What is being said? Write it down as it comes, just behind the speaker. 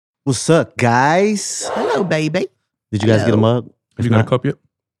What's up, guys? Hello, baby. Did you guys get a Hello. mug? Have you got a cup yet?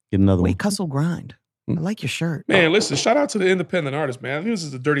 Get another Wait, Hustle Grind. Hmm. I like your shirt. Man, listen, shout out to the independent artist, man. I think this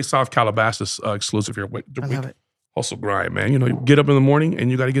is the Dirty South Calabasas exclusive here. I love it. Hustle grind, man. You know, you get up in the morning and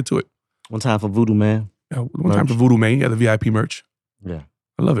you got to get to it. one. One time for Voodoo Man. One time for Voodoo Man, yeah, the VIP merch. Yeah.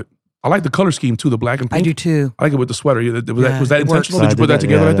 I love it. I like the color scheme too, the black and I pink. do too. I like it with the sweater. Was that it works. intentional? Did you put that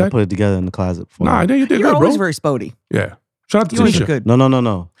together like I that? put it together in the closet. For Nah, I think you did You're good, always bro. very spody. Yeah. Shout out to You always Tanisha. look good.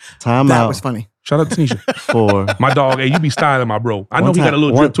 No. Time That out was funny. Shout out to Tanisha. for My dog, hey, you be styling my bro. I know One he got a time-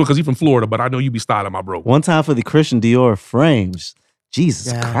 little one- drip to it because he's from Florida, but I know you be styling my bro. one time for the Christian Dior frames.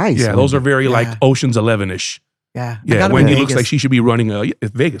 Jesus Yeah. Christ. Yeah, man. those are very like Yeah. Ocean's 11-ish. Yeah. I Yeah, got 'em Wendy in looks Vegas. like she should be running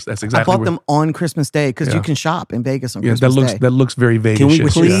Vegas. That's I exactly bought where. them on Christmas Day because Yeah. you can shop in Vegas on Yeah, Christmas Day. that looks very Vegas. Can we shit.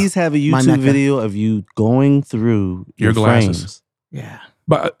 please have a My YouTube Mecca. video of you going through Your glasses. frames? Yeah.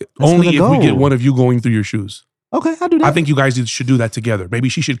 But only gonna if we get go. one of you going through your shoes. Okay, I'll do that. I think you guys should do that together. Maybe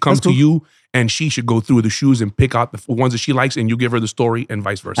she should come That's to cool. you and she should go through the shoes and pick out the ones that she likes and you give her the story and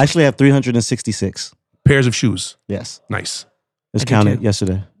vice versa. I actually have 366. Pairs of shoes. Yes. Nice. Let's I did count too. it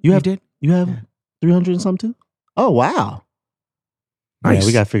yesterday. You did? You have Yeah. 300 and something too? Oh, wow. Nice. Yeah,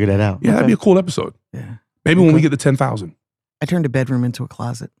 we got to figure that out. Yeah, that'd be a cool episode. Yeah. Maybe when we Okay. get to 10,000. I turned a bedroom into a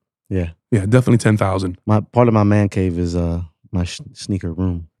closet. Yeah. Yeah, definitely 10,000. Part of my man cave is my sneaker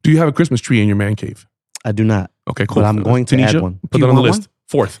room. Do you have a Christmas tree in your man cave? I do not. Okay, cool. But I'm going to Tanisha, add one. Put Do that you on the want list.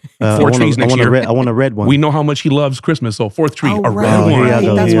 Fourth. I Four want trees next year. I want a red one. We know how much he loves Christmas, so fourth tree, Oh, a right. red Oh, one. here y'all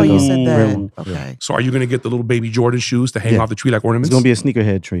go, That's here why y'all you go. said Red that. one. Okay. So are you going to get the little baby Jordan shoes to hang Yeah. off the tree like ornaments? It's going to be a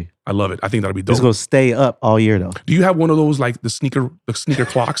sneakerhead tree. I love it. I think that'll be dope. It's going to stay up all year though. Do you have one of those like the sneaker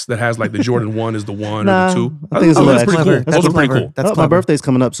clocks that has like the Jordan 1 is the 1 or the 2? I think it's a little that's pretty extra. cool. That's Those are pretty clever. cool. That's My clever. birthday's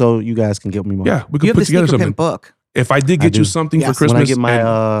coming up, so you guys can get me one. Yeah, we You could have put the together sneaker something. pimp book. If I did I get do. you something Yes. for Christmas, When I get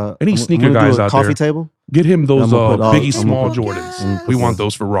my and any I'm sneaker gonna do guys a out coffee there, table. get him those I'm gonna put all- Biggie I'm Small gonna put- Jordans. Yes. We want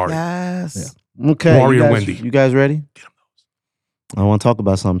those for Rory. Yes. Okay, Rory you and guys, Wendy. You guys ready? I want to talk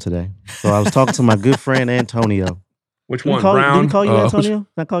about something today. So I was talking to my good friend Antonio. Which Did we one? call, Brown? did we call you which- Antonio? Can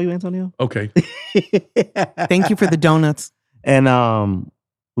I call you Antonio? okay. Thank you for the donuts. And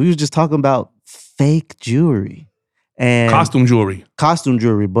we was just talking about fake jewelry and Costume jewelry. costume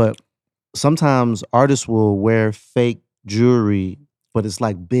jewelry, but sometimes artists will wear fake jewelry, but it's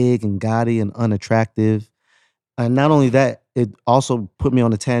like big and gaudy and unattractive. And not only that, it also put me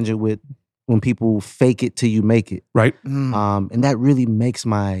on a tangent with when people fake it till you make it. Right? Mm. And that really makes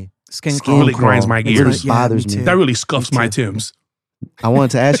my Skin skin Really crawl. grinds my It gears. really Yeah, bothers me me. too. That really scuffs Me my too. Timbs. I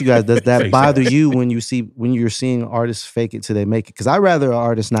wanted to ask you guys, does that Face bother it. you when you're seeing artists fake it till they make it? Because I'd rather an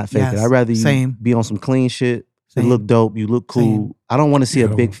artist not fake it. Yes, I'd rather you same. be on some clean shit. Same. You look dope. You look cool. Same. I don't want to see Yeah,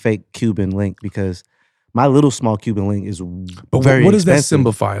 a big fake Cuban link because my little small Cuban link is But very what does that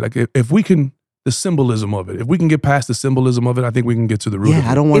expensive. symbol? Like if we can, the symbolism of it, if we can get past the symbolism of it, I think we can get to the root of it.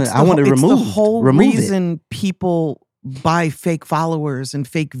 Yeah, I don't want It's to. the I want to whole- remove. It's the whole remove it. reason people buy fake followers and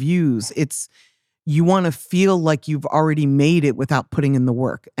fake views. It's you want to feel like you've already made it without putting in the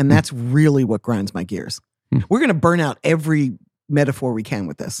work. And that's really what grinds my gears. Hmm. We're going to burn out every metaphor we can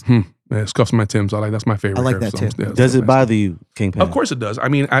with this. Yeah, it scuffs my Timbs. That's my favorite. I like hair, that so, too. yeah, Does that's it nice. bother you, Kingpin? Of course it does. I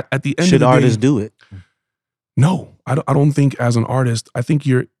mean, at the end Should of the artists day, do it? no, I don't think as an artist, I think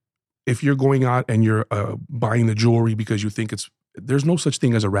if you're going out and you're buying the jewelry because you think there's no such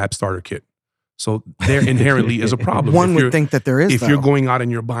thing as a rap starter kit. So there inherently is a problem. One If would you're- think that there is. if you're going out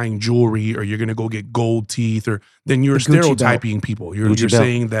and you're buying jewelry or you're going to go get gold teeth then you're The Gucci belt. stereotyping people. You're Gucci belt.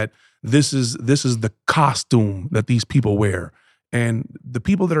 saying that this is the costume that these people wear. And the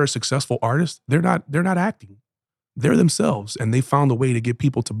people that are successful artists, they're not acting. They're themselves, and they found a way to get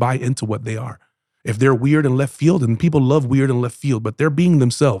people to buy into what they are. If they're weird and left field, and people love weird and left field, but they're being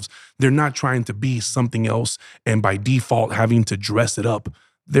themselves. They're not trying to be something else and by default having to dress it up.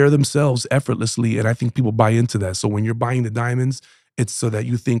 They're themselves effortlessly, and I think people buy into that. So when you're buying the diamonds, it's so that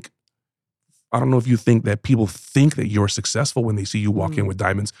you think, I don't know if you think that people think that you're successful when they see you walk in with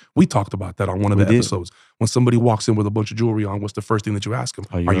diamonds. We talked about that on one of We the did. episodes. When somebody walks in with a bunch of jewelry on, what's the first thing that you ask them?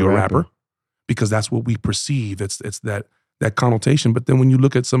 Are you Are a you a rapper? rapper? Because that's what we perceive. It's that connotation. But then when you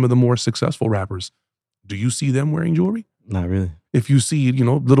look at some of the more successful rappers, do you see them wearing jewelry? Not really. If you see,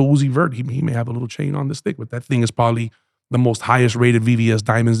 little Uzi Vert, he may have a little chain on the stick, but that thing is probably the most highest rated VVS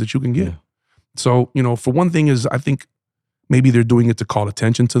diamonds that you can get. Yeah. So, for one thing is I think maybe they're doing it to call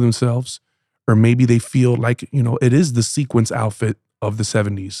attention to themselves, or maybe they feel like, it is the sequence outfit of the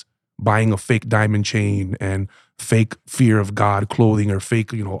 70s, buying a fake diamond chain and fake Fear of God clothing or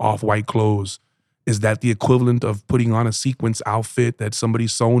fake, off-white clothes. Is that the equivalent of putting on a sequence outfit that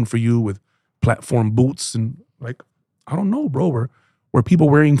somebody's sewn for you with platform boots and I don't know, bro. Were people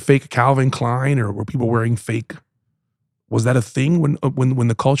wearing fake Calvin Klein or were people wearing fake Was that a thing when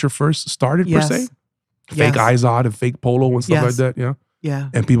the culture first started per se? Fake Yes. Izod and fake polo and stuff like Yes. that. Yeah. Yeah.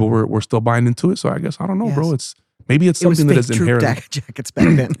 And people were still buying into it. So I guess I don't know, bro. Yes. Maybe it's It was something that fake is troop inherent. jackets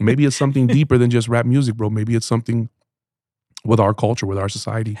back then. Maybe it's something deeper than just rap music, bro. Maybe it's something with our culture, with our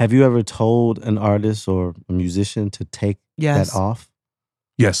society. Have you ever told an artist or a musician to take Yes. that off?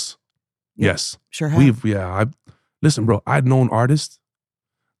 Yes. Yeah. Yes. Sure have. Listen, bro, I've known artists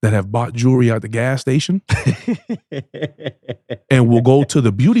that have bought jewelry at the gas station and will go to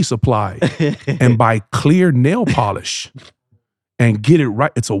the beauty supply and buy clear nail polish and get it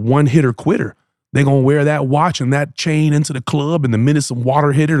right. It's a one-hitter quitter. They're going to wear that watch and that chain into the club, and the minute some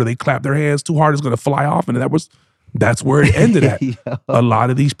water hit it or they clap their hands too hard, it's going to fly off. And that's where it ended at. A lot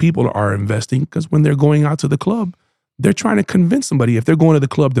of these people are investing because when they're going out to the club, they're trying to convince somebody. If they're going to the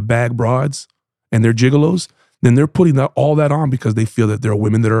club to bag broads and they're gigolos, then they're putting all that on because they feel that there are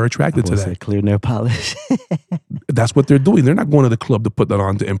women that are attracted to that. Clear nail polish. That's what they're doing. They're not going to the club to put that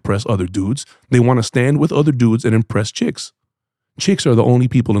on to impress other dudes. They want to stand with other dudes and impress chicks. Chicks are the only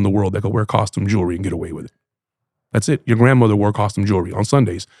people in the world that can wear costume jewelry and get away with it. That's it. Your grandmother wore costume jewelry on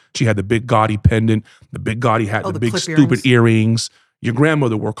Sundays. She had the big gaudy pendant, the big gaudy hat, the big clip stupid earrings. Your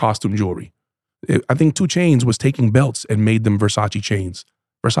grandmother wore costume jewelry. I think 2 Chainz was taking belts and made them Versace chains.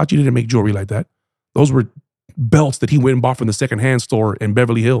 Versace didn't make jewelry like that. Those were belts that he went and bought from the secondhand store in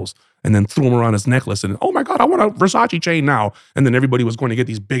Beverly Hills and then threw them around his necklace. And, oh my God, I want a Versace chain now. And then everybody was going to get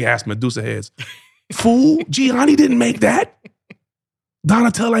these big ass Medusa heads. Fool, Gianni didn't make that.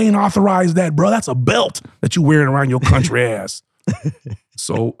 Donatella ain't authorized that, bro. That's a belt that you wearing around your country ass.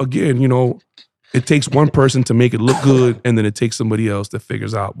 So again, it takes one person to make it look good, and then it takes somebody else that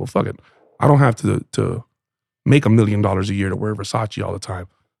figures out, well, fuck it. I don't have to make $1 million a year to wear Versace all the time.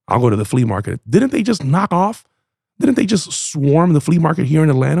 I'll go to the flea market. Didn't they just knock off? Didn't they just swarm the flea market here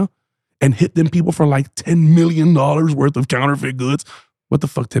in Atlanta and hit them people for like $10 million worth of counterfeit goods? What the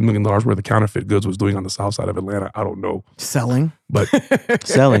fuck $10 million worth of counterfeit goods was doing on the south side of Atlanta? I don't know. Selling. But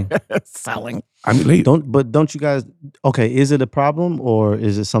Selling. I mean, don't you guys, okay, is it a problem or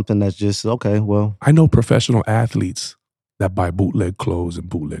is it something that's just, okay, well. I know professional athletes that buy bootleg clothes and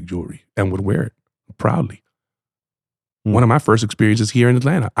bootleg jewelry and would wear it proudly. One of my first experiences here in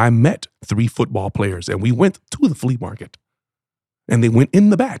Atlanta, I met 3 football players and we went to the flea market. And they went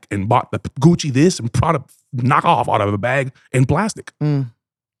in the back and bought the Gucci this and Prada knockoff out of a bag in plastic. All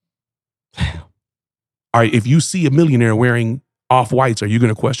right, if you see a millionaire wearing off-whites, are you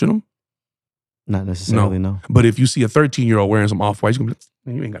going to question them? Not necessarily, no. But if you see a 13-year-old wearing some off-whites, you're going to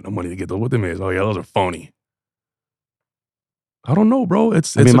be like, you ain't got no money to get those. What them is? Oh, yeah, those are phony. I don't know, bro.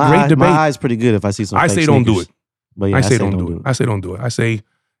 It's a great debate. My eye's pretty good if I see some I fake say don't do sneakers. it. But yeah, I say don't do it. I say don't do it. I say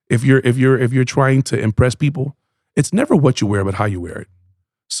if you're trying to impress people, it's never what you wear, but how you wear it.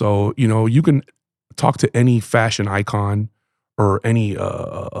 So, you can talk to any fashion icon or any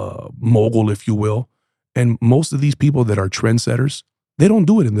mogul, if you will. And most of these people that are trendsetters, they don't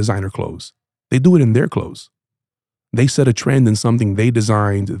do it in designer clothes. They do it in their clothes. They set a trend in something they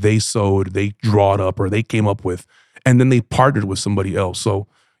designed, they sewed, they draw it up, or they came up with, and then they partnered with somebody else. So,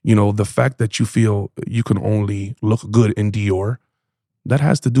 the fact that you feel you can only look good in Dior, that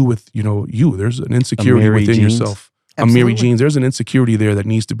has to do with, you. There's an insecurity Amiri within jeans. yourself. Absolutely. Amiri jeans, there's an insecurity there that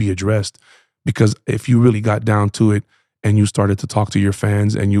needs to be addressed, because if you really got down to it and you started to talk to your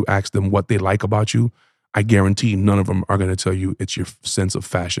fans and you asked them what they like about you, I guarantee none of them are going to tell you it's your sense of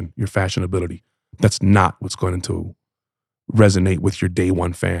fashion, your fashionability. That's not what's going to resonate with your day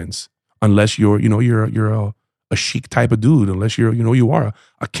one fans, unless you're a chic type of dude, unless you are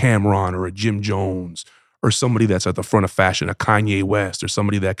a Cameron or a Jim Jones or somebody that's at the front of fashion, a Kanye West, or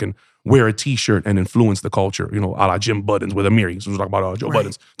somebody that can wear a t-shirt and influence the culture, a la Jim Buttons with Amiri. So we're talking about Joe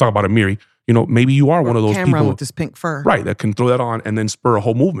Buttons, talk about Amiri. Maybe you are one of those Cameron people with this pink fur. right, that can throw that on and then spur a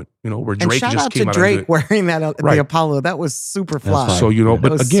whole movement, where And Drake shout just out came to out Drake of it. wearing that at Right. the Apollo. That was super fly. fire. So, That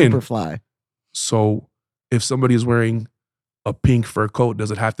but was again, super fly. so if somebody is wearing a pink fur coat,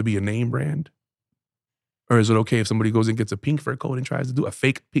 does it have to be a name brand? Or is it okay if somebody goes and gets a pink fur coat and tries to do a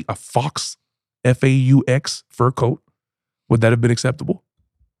fake, a Fox, F-A-U-X fur coat? Would that have been acceptable?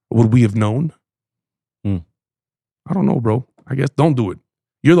 Would we have known? I don't know, bro. I guess don't do it.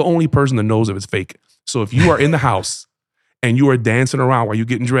 You're the only person that knows if it's fake. So if you are in the house and you are dancing around while you're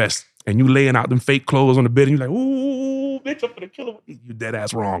getting dressed and you laying out them fake clothes on the bed and you're like, ooh, bitch, I'm gonna kill him. You're dead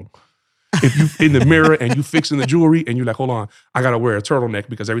ass wrong. If you in the mirror and you fixing the jewelry and you're like, hold on, I gotta wear a turtleneck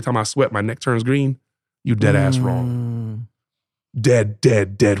because every time I sweat, my neck turns green, you dead ass wrong. Dead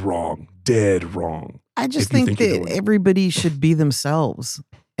wrong. Dead wrong. I just if you think you're that doing it. everybody should be themselves.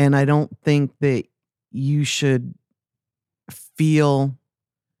 And I don't think that you should feel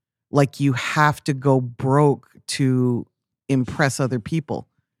like you have to go broke to impress other people.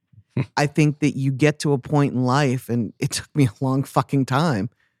 I think that you get to a point in life, and it took me a long fucking time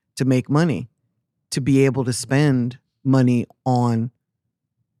to make money, to be able to spend money on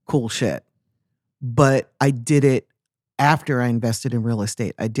cool shit. But I did it after I invested in real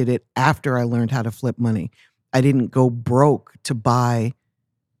estate. I did it after I learned how to flip money. I didn't go broke to buy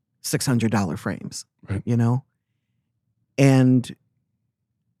 $600 frames, Right. you know? And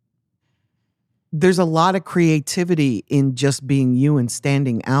there's a lot of creativity in just being you and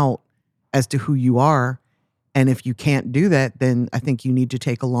standing out as to who you are. And if you can't do that, then I think you need to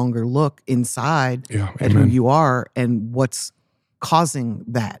take a longer look inside Yeah. at who Amen. you are and what's causing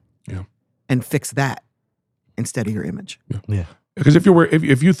that. Yeah. And fix that instead of your image. Yeah. Because if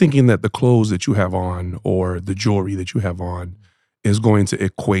you're thinking that the clothes that you have on or the jewelry that you have on is going to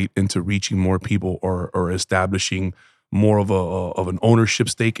equate into reaching more people or establishing more of an ownership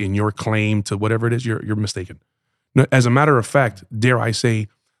stake in your claim to whatever it is, you're mistaken. Now, as a matter of fact, dare I say,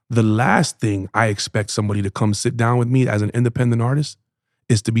 the last thing I expect somebody to come sit down with me as an independent artist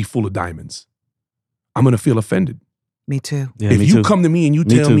is to be full of diamonds. I'm gonna feel offended. Me too. Yeah, if me you too. come to me and you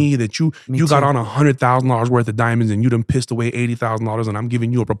Me tell too. me that you Me got too. on $100,000 worth of diamonds and you done pissed away $80,000 and I'm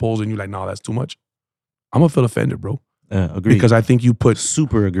giving you a proposal and you're like, no, that's too much. I'm gonna feel offended, bro. Agreed. Because I think you put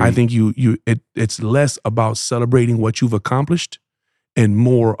Super agreed. I think it's less about celebrating what you've accomplished and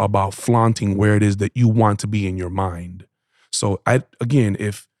more about flaunting where it is that you want to be in your mind. So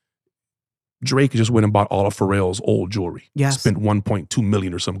if Drake just went and bought all of Pharrell's old jewelry, Yes. spent $1.2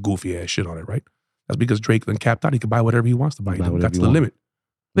 million or some goofy ass shit on it, right? That's because Drake then capped out. He could buy whatever he wants to buy. Buy He whatever got to you the want. limit.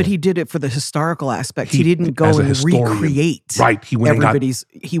 But he did it for the historical aspect. He He- didn't go as a and historian, recreate Right. He went and got everybody's.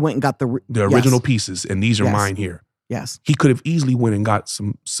 He went and got the the original pieces, and these are Yes. mine here. Yes. He could have easily went and got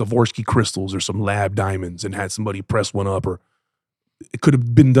some Swarovski crystals or some lab diamonds and had somebody press one up, or it could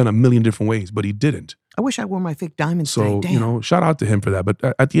have been done a million different ways, but he didn't. I wish I wore my fake diamonds So, today. Damn. shout out to him for that. But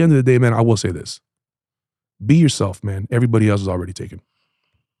at the end of the day, man, I will say this. Be yourself, man. Everybody else is already taken.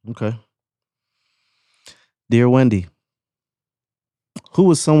 Okay. Dear Wendy, who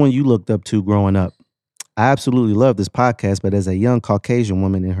was someone you looked up to growing up? I absolutely love this podcast, but as a young Caucasian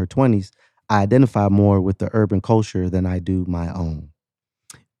woman in her 20s, I identify more with the urban culture than I do my own.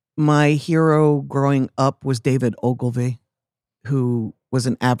 My hero growing up was David Ogilvy, who was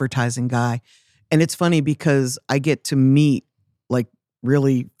an advertising guy. And it's funny because I get to meet like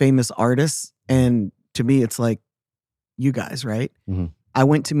really famous artists. And to me, it's like you guys, right? Mhm. I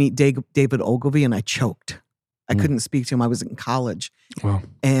went to meet David Ogilvy and I choked. I Mm. couldn't speak to him. I was in college Wow.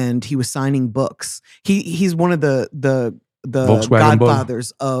 and he was signing books. He's one of the Volkswagen Bug.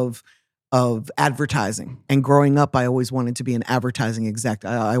 godfathers of advertising. And growing up, I always wanted to be an advertising exec.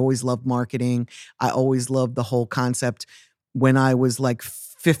 I always loved marketing. I always loved the whole concept. When I was like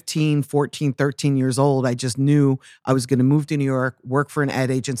 15, 14, 13 years old, I just knew I was going to move to New York, work for an ad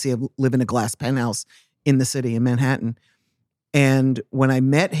agency, live in a glass penthouse in the city in Manhattan. And when I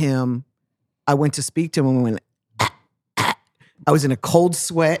met him, I went to speak to him and went, I was in a cold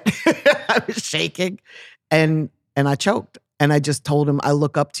sweat. I was shaking and I choked. And I just told him, I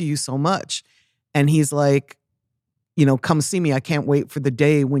look up to you so much. And he's like, come see me. I can't wait for the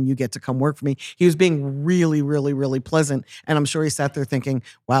day when you get to come work for me. He was being really, really, really pleasant. And I'm sure he sat there thinking,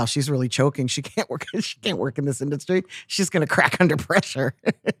 wow, she's really choking. She can't work. She can't work in this industry. She's going to crack under pressure.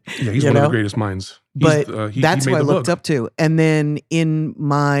 Yeah, he's You one of know? the greatest minds. But He that's made who I the looked bug. up to. And then in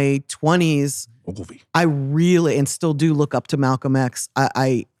my 20s, Ogilvy. I really, and still do look up to Malcolm X.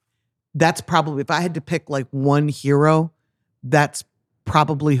 That's probably, if I had to pick like one hero, that's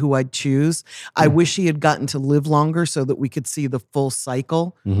probably who I'd choose. I wish he had gotten to live longer so that we could see the full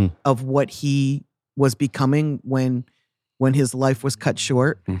cycle Mhm. of what he was becoming when his life was cut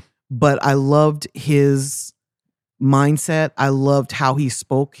short. Mm. But I loved his mindset. I loved how he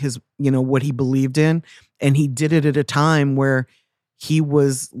spoke, his, what he believed in. And he did it at a time where he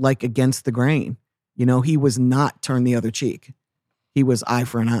was like against the grain. He was not turn the other cheek. He was eye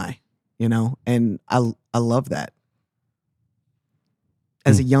for an eye, and I love that.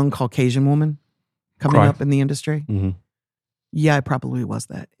 As a young Caucasian woman coming Cry. up in the industry, Mhm. yeah, I probably was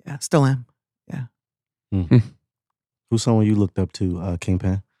that. Yeah, still am. Who's someone you looked up to,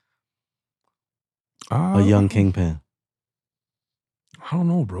 Kingpin? A Uh, young Kingpin. I don't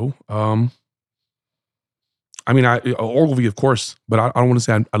know, bro. I mean, Ogilvy, of course, but I don't want to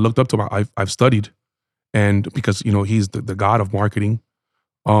say I looked up to him. I've studied, and because he's the god of marketing.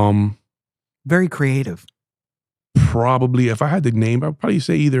 Very creative. Probably, if I had to name, I'd probably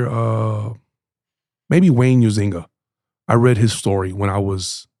say either maybe Wayne Huizenga. I read his story when I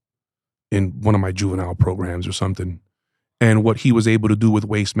was in one of my juvenile programs or something, and what he was able to do with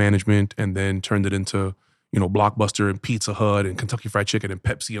waste management, and then turned it into Blockbuster and Pizza Hut and Kentucky Fried Chicken and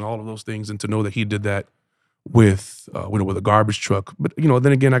Pepsi and all of those things, and to know that he did that with a garbage truck. But then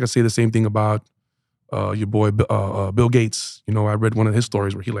again, I could say the same thing about your boy Bill Gates. I read one of his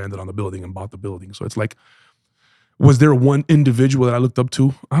stories where he landed on the building and bought the building. So it's like, was there one individual that I looked up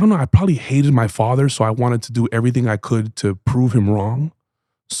to? I don't know. I probably hated my father, so I wanted to do everything I could to prove him wrong.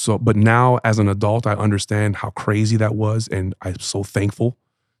 But now as an adult, I understand how crazy that was, and I'm so thankful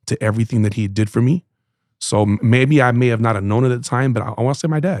to everything that he did for me. So maybe I may have not have known it at the time, but I want to say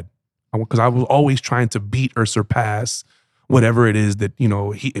my dad, because I was always trying to beat or surpass whatever it is that,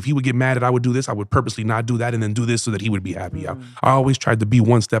 if he would get mad that I would do this, I would purposely not do that and then do this so that he would be happy. I always tried to be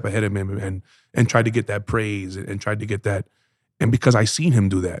one step ahead of him and tried to get that praise and tried to get that. And because I seen him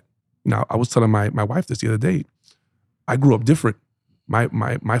do that, I was telling my wife this the other day, I grew up different.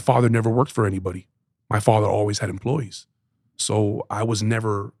 My father never worked for anybody. My father always had employees. So I was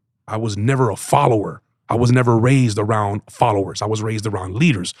never a follower. I was never raised around followers. I was raised around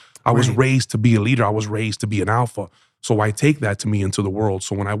leaders. I was raised to be a leader. I was raised to be an alpha. So I take that to me into the world.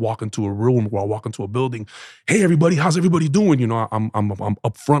 So when I walk into a room or I walk into a building, hey everybody, how's everybody doing? I'm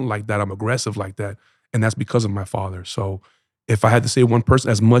upfront like that. I'm aggressive like that. And that's because of my father. So if I had to say one person,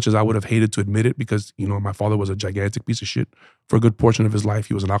 as much as I would have hated to admit it, because my father was a gigantic piece of shit for a good portion of his life.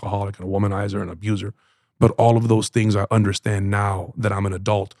 He was an alcoholic and a womanizer and an abuser. But all of those things I understand now that I'm an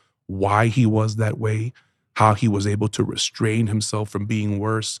adult, why he was that way, how he was able to restrain himself from being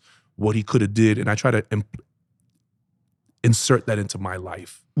worse, what he could have did. And I try to insert that into my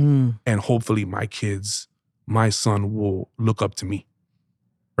life. And hopefully my kids, my son will look up to me.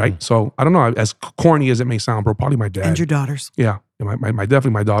 Right? So I don't know, as corny as it may sound, bro, probably my dad. And your daughters. Yeah.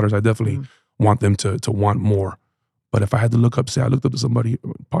 Definitely my daughters. I definitely want them to want more. But if I had to look up, say I looked up to somebody,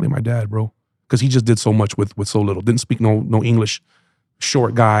 probably my dad, bro. Because he just did so much with so little. Didn't speak no English.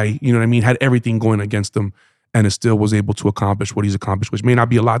 Short guy, you know what I mean? Had everything going against him, and it still was able to accomplish what he's accomplished, which may not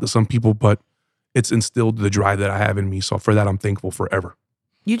be a lot to some people, but it's instilled the drive that I have in me. So for that, I'm thankful forever.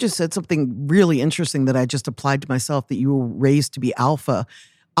 You just said something really interesting that I just applied to myself, that you were raised to be alpha.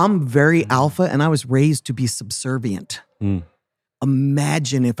 I'm very alpha, and I was raised to be subservient.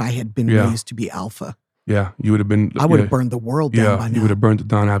 Imagine if I had been raised to be alpha. Yeah, you would have been. I would have burned the world down by now. You would have burned it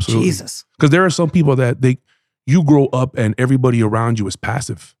down, absolutely. Jesus. Because there are some people that you grow up and everybody around you is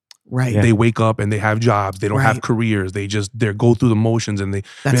passive. Right. They wake up and they have jobs. They don't have careers. They go through the motions, and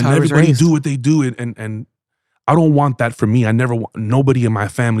everybody do what they do. And I don't want that for me. Nobody in my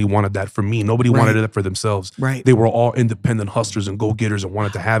family wanted that for me. Nobody wanted it for themselves. Right. They were all independent hustlers and go-getters and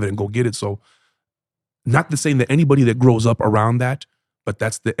wanted to have it and go get it. So not to say that anybody that grows up around that, but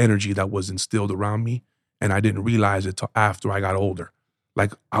that's the energy that was instilled around me. And I didn't realize it till after I got older.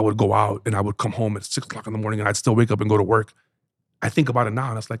 Like I would go out and I would come home at 6 o'clock in the morning and I'd still wake up and go to work. I think about it now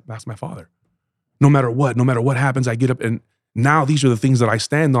and it's like, that's my father. No matter what happens, I get up, and now these are the things that I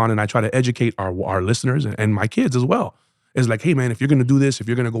stand on, and I try to educate our listeners and my kids as well. It's like, hey man, if you're gonna do this, if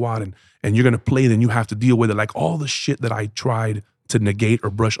you're gonna go out and you're gonna play, then you have to deal with it. Like all the shit that I tried to negate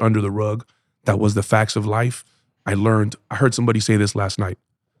or brush under the rug, that was the facts of life. I heard somebody say this last night.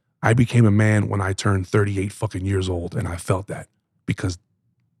 I became a man when I turned 38 fucking years old, and I felt that because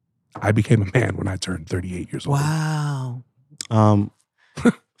I became a man when I turned 38 years old. Wow.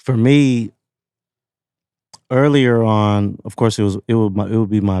 For me, earlier on, of course, it would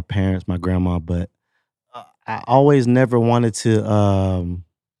be my parents, my grandma, but I always never wanted to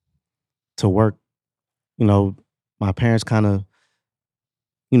work. My parents kind of,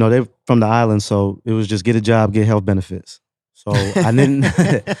 they're from the island, so it was just get a job, get health benefits. So I didn't.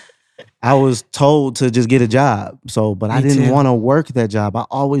 I was told to just get a job. So, but I didn't want to work that job. I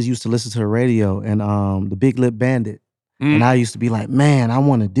always used to listen to the radio and the Big Lip Bandit, and I used to be like, man, I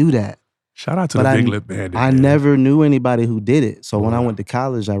want to do that. Shout out to the Big Lip Bandit. I never knew anybody who did it. So when I went to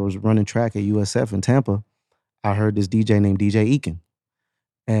college, I was running track at USF in Tampa. I heard this DJ named DJ Eakin,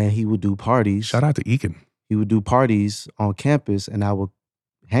 and he would do parties. Shout out to Eakin. He would do parties on campus, and I would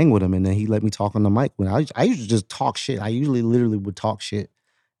hang with him, and then he let me talk on the mic. When I used to just talk shit. I usually literally would talk shit,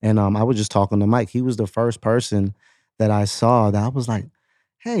 and I would just talk on the mic. He was the first person that I saw that I was like,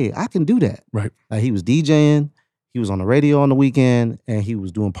 hey, I can do that. Right. Like he was DJing, he was on the radio on the weekend, and he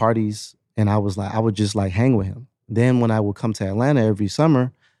was doing parties. And I would just like hang with him. Then when I would come to Atlanta every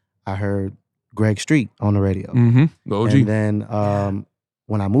summer, I heard Greg Street on the radio. Mm-hmm. The OG. And then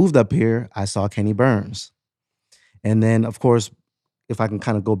when I moved up here, I saw Kenny Burns. And then, of course, if I can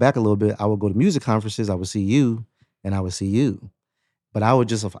kind of go back a little bit, I would go to music conferences. I would see you, and I would see you. But I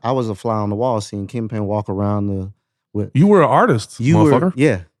was a fly on the wall seeing Kingpin walk around You were an artist, motherfucker.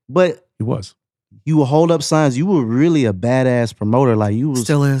 Yeah. But he was. you would hold up signs. You were really a badass promoter. Like you was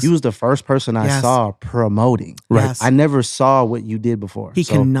Still is. You was the first person I Yes. saw promoting. Right. Yes. I never saw what you did before. He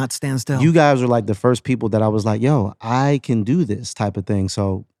So cannot stand still. you guys were like the first people that I was like, yo, I can do this type of thing.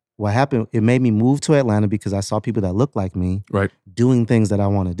 So what happened, it made me move to Atlanta because I saw people that looked like me Right. doing things that I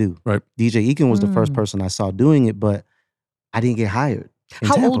want to do. Right. DJ Eakin was the first Mm. person I saw doing it, but I didn't get hired. in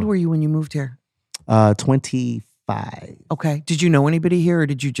How old Tampa. were you when you moved here? 25. Okay. Did you know anybody here, or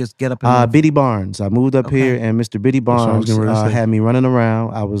did you just get up and move? Biddy Barnes. I moved up here, Okay. and Mr. Biddy what I was Barnes getting ready to say. had me running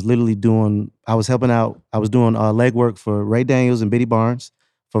around. I was literally I was helping out. I was doing legwork for Ray Daniels and Biddy Barnes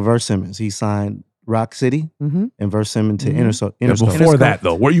for Verse Simmons. He signed Rock City Mm-hmm. and Verse Simmons to Mhm. Interscope. Yeah, before that,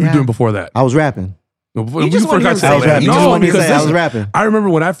 though, what were you Yeah. doing before that? I was rapping. No, before, You just want forgot to to hear I was say that. rapping. You You just just No, want me to because say I was listen, rapping. I remember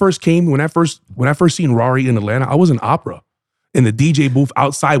when I first came, when I first seen Rari in Atlanta, I was in opera in the DJ booth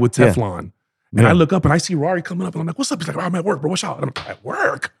outside with Yeah. Teflon. And Yeah. I look up and I see Rari coming up and I'm like, what's up? He's like, oh, I'm at work, bro. What's up? And I'm like, at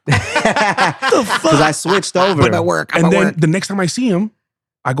work? Because I switched over. I'm at work. I'm And at then work. the next time I see him,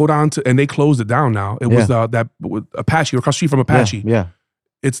 I go down to, and they closed it down now. It was that with Apache, across the street from Apache. Yeah.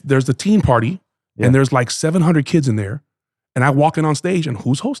 There's the teen party Yeah. and there's like 700 kids in there. And I walk in on stage and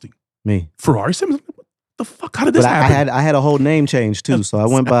who's hosting? Me. Ferrari Simmons. What the fuck? How did this But happen? I had a whole name change too. So I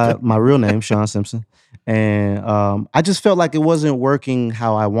went by my real name, Sean Simpson. And I just felt like it wasn't working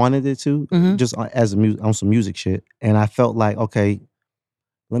how I wanted it to, Mhm. just on some music shit. And I felt like, okay,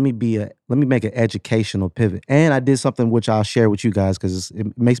 let me make an educational pivot. And I did something which I'll share with you guys because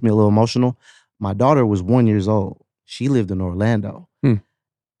it makes me a little emotional. My daughter was 1 year old. She lived in Orlando. Hmm.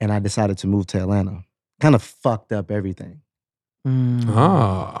 And I decided to move to Atlanta. Kind of fucked up everything. Mm.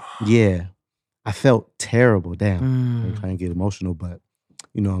 Ah. Yeah. I felt terrible. Damn. Mm. I'm trying to get emotional, but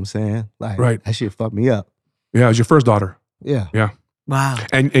you know what I'm saying? Like, Right. that shit fucked me up. Yeah, it was your first daughter. Yeah. Wow.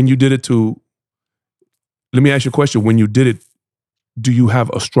 And you did it let me ask you a question. When you did it, do you have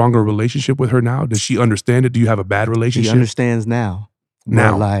a stronger relationship with her now? Does she understand it? Do you have a bad She relationship? understands now. But,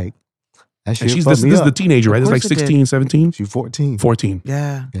 Now. like, that shit And she's fucked this me is up. the teenager, right? Of It's like course it did. 16, 17, She's 14. 14.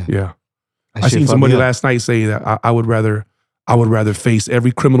 Yeah. Yeah. That I shit seen fucked somebody me up. last night say that I would rather face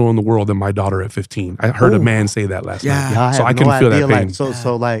every criminal in the world than my daughter at 15. I heard a Ooh. man say that last Yeah. night. Yeah, I So had I no can feel that idea, pain. like,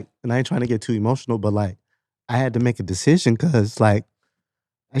 so like, and I ain't trying to get too emotional, but like, I had to make a decision because like,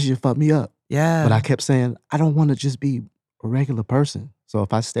 that shit fucked me up. Yeah. But I kept saying, I don't want to just be a regular person. So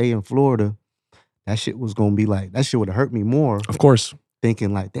if I stay in Florida, that shit was gonna be like, that shit would have hurt me more. Of course.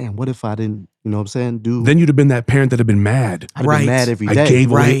 Thinking like, damn, what if I didn't, you know what I'm saying? Then you'd have been that parent that had been mad. I'd have Right. been mad every I day. gave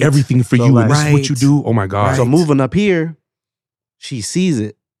away Right. everything for So, you, like- and this is what you Right. do. Oh my God. So Right. moving up here, she sees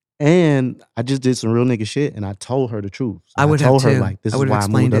it. And I just did some real nigga shit and I told her the truth. So I would have told her too. like, this I is would have why I moved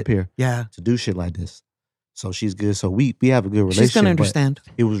explained up it. here Yeah. to do shit like this. So she's good. So we have a good relationship. She's gonna but understand.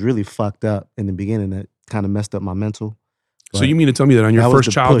 It was really fucked up in the beginning. That kind of messed up my mental. So you mean to tell me that on your that was first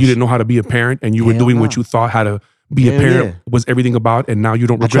the child, push. you didn't know how to be a parent and you were Hell doing what nah. you thought how to be a Hell parent yeah. was everything about, and now you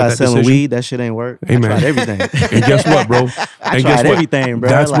don't I regret tried that selling decision? weed. That shit ain't work. Amen. I tried everything. And guess what, bro? I And tried guess what? everything, bro.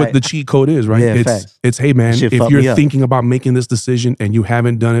 That's what Like, the cheat code is, right? Yeah, it's facts. it's hey man, Shit if fucked me you're up. thinking about making this decision and you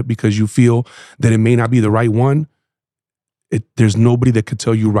haven't done it because you feel that it may not be the right one, there's nobody that could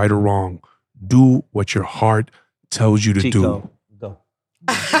tell you right or wrong. Do what your heart tells you to do. Chico, go.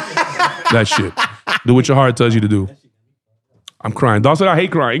 That shit. Do what your heart tells you to do. I'm crying. Dawson, I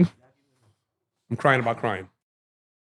hate crying. I'm crying about crying.